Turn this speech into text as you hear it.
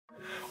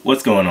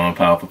What's going on,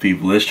 powerful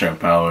people? It's Trent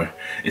Power.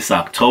 It's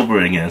October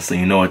again, so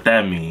you know what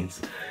that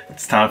means.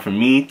 It's time for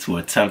me to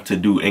attempt to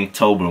do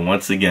Inktober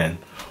once again.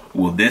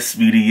 Will this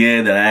be the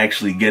year that I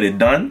actually get it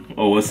done?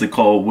 Or what's it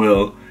called?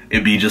 Will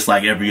it be just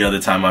like every other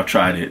time I've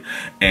tried it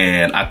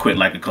and I quit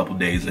like a couple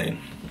days in?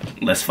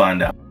 Let's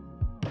find out.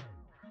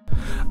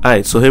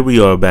 Alright, so here we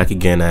are back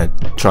again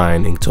at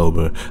trying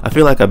Inktober. I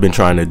feel like I've been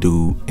trying to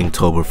do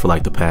Inktober for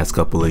like the past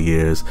couple of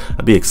years.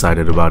 I'd be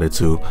excited about it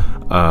too,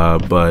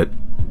 but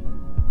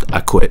I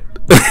quit.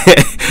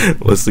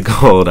 What's it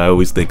called? I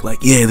always think like,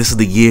 yeah, this is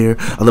the year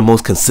I'm the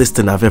most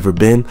consistent I've ever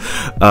been,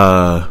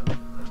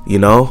 you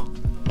know,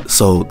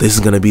 so this is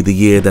gonna be the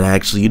year that I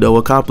actually,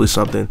 accomplish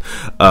something.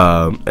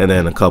 And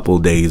then a couple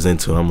days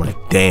into it, I'm like,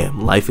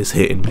 damn, life is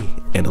hitting me,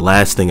 and the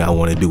last thing I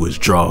want to do is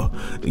draw,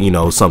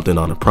 something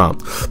on a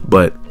prompt.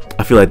 But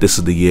I feel like this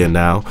is the year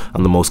now.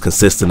 I'm the most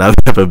consistent I've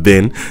ever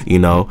been.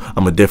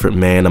 I'm a different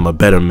man. I'm a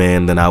better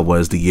man than I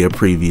was the year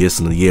previous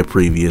and the year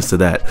previous to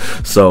that.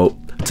 So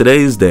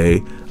today's day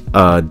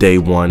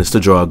one is to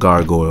draw a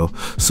gargoyle.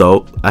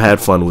 So I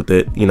had fun with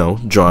it,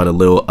 drawing a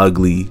little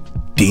ugly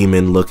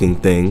demon looking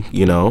thing,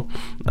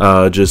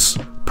 just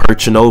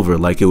perching over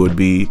like it would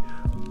be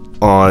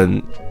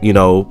on,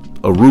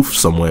 a roof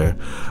somewhere.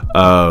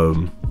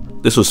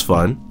 This was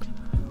fun.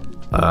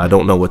 I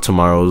don't know what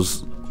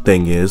tomorrow's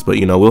thing is, but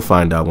we'll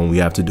find out when we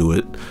have to do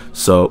it.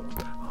 So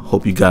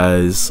hope you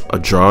guys are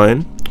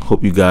drawing.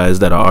 Hope you guys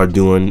that are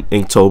doing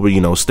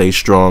Inktober, stay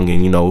strong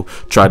and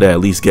try to at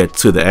least get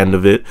to the end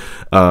of it,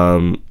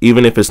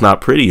 even if it's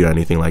not pretty or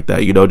anything like that.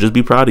 Just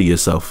be proud of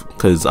yourself,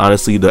 because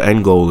honestly the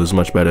end goal is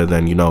much better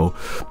than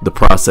the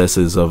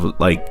processes of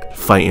like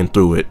fighting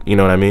through it. You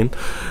know what I mean?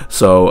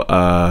 So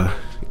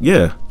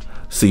yeah,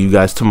 see you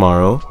guys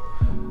tomorrow.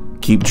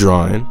 Keep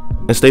drawing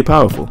and stay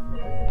powerful.